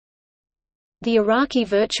The Iraqi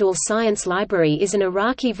Virtual Science Library is an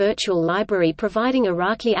Iraqi virtual library providing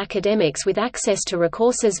Iraqi academics with access to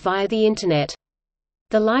resources via the Internet.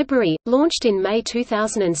 The library, launched in May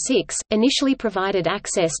 2006, initially provided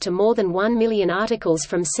access to more than 1 million articles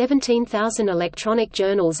from 17,000 electronic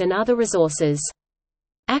journals and other resources.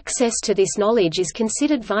 Access to this knowledge is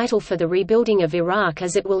considered vital for the rebuilding of Iraq,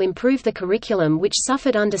 as it will improve the curriculum which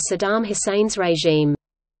suffered under Saddam Hussein's regime.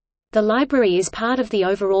 The library is part of the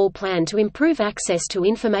overall plan to improve access to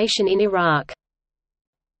information in Iraq.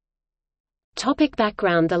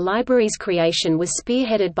 Background. The library's creation was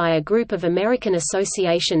spearheaded by a group of American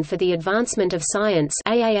Association for the Advancement of Science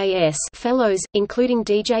 (AAAS) fellows, including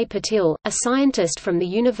D.J. Patil, a scientist from the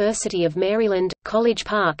University of Maryland, College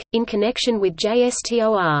Park, in connection with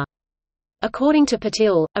JSTOR. According to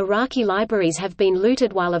Patil, Iraqi libraries have been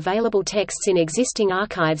looted while available texts in existing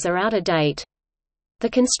archives are out of date. The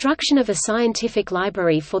construction of a scientific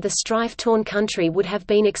library for the strife-torn country would have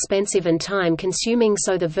been expensive and time-consuming,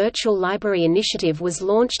 so the Virtual Library Initiative was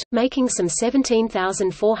launched, making some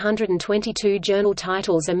 17,422 journal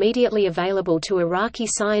titles immediately available to Iraqi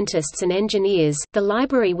scientists and engineers. The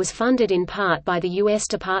library was funded in part by the U.S.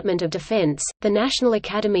 Department of Defense. The National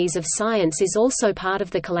Academies of Science is also part of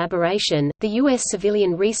the collaboration. The U.S.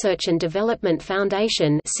 Civilian Research and Development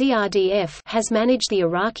Foundation (CRDF) has managed the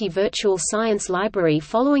Iraqi Virtual Science Library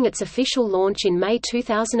following its official launch in May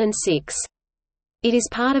 2006. It is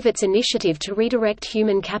part of its initiative to redirect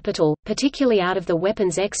human capital, particularly out of the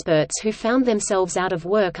weapons experts who found themselves out of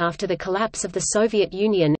work after the collapse of the Soviet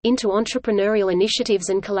Union, into entrepreneurial initiatives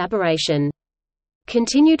and collaboration.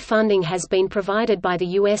 Continued funding has been provided by the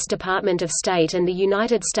U.S. Department of State and the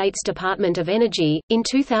United States Department of Energy. In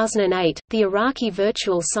 2008, the Iraqi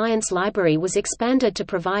Virtual Science Library was expanded to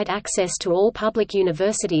provide access to all public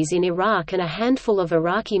universities in Iraq and a handful of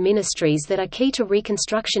Iraqi ministries that are key to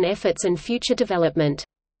reconstruction efforts and future development.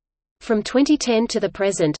 From 2010 to the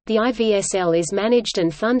present, the IVSL is managed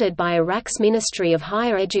and funded by Iraq's Ministry of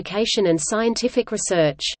Higher Education and Scientific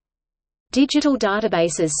Research. Digital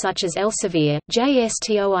databases such as Elsevier,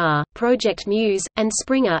 JSTOR, Project Muse, and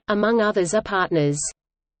Springer, among others, are partners.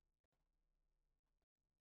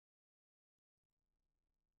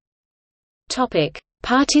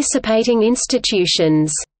 Participating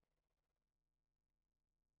institutions.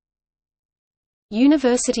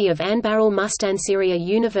 University of Anbar al-Mustansiriya,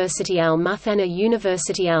 University al-Muthana,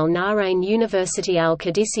 University al-Nahrain, University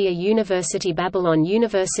al-Qadisiyya, University Babylon,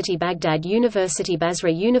 University Baghdad, University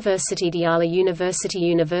Basra, University Diyala,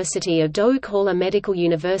 University of Douk Hala, Medical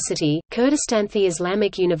University, Kurdistanthi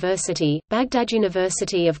Islamic University, Baghdad,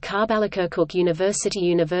 University of Karbala, Kirkuk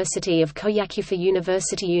University of Koyakufa,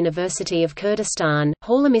 University of Kurdistan,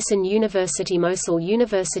 Horlamisan University, Mosul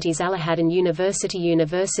Universities, Alahadin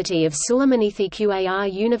University of Suleimanithi,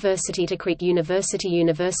 QAR University, Tikrit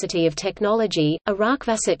University of Technology, Iraq,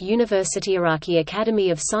 Vasat University, Iraqi Academy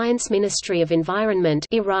of Science, Ministry of Environment,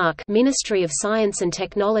 Iraq, Ministry of Science and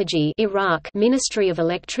Technology, Iraq, Ministry of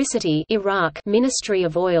Electricity, Iraq, Ministry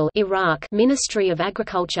of Oil, Iraq, Ministry of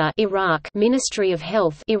Agriculture, Iraq, Ministry of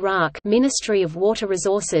Health, Iraq, Ministry of Water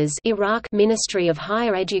Resources, Iraq, Ministry of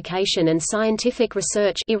Higher Education and Scientific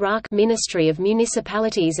Research, Iraq, Ministry of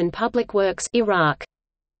Municipalities and Public Works, Iraq.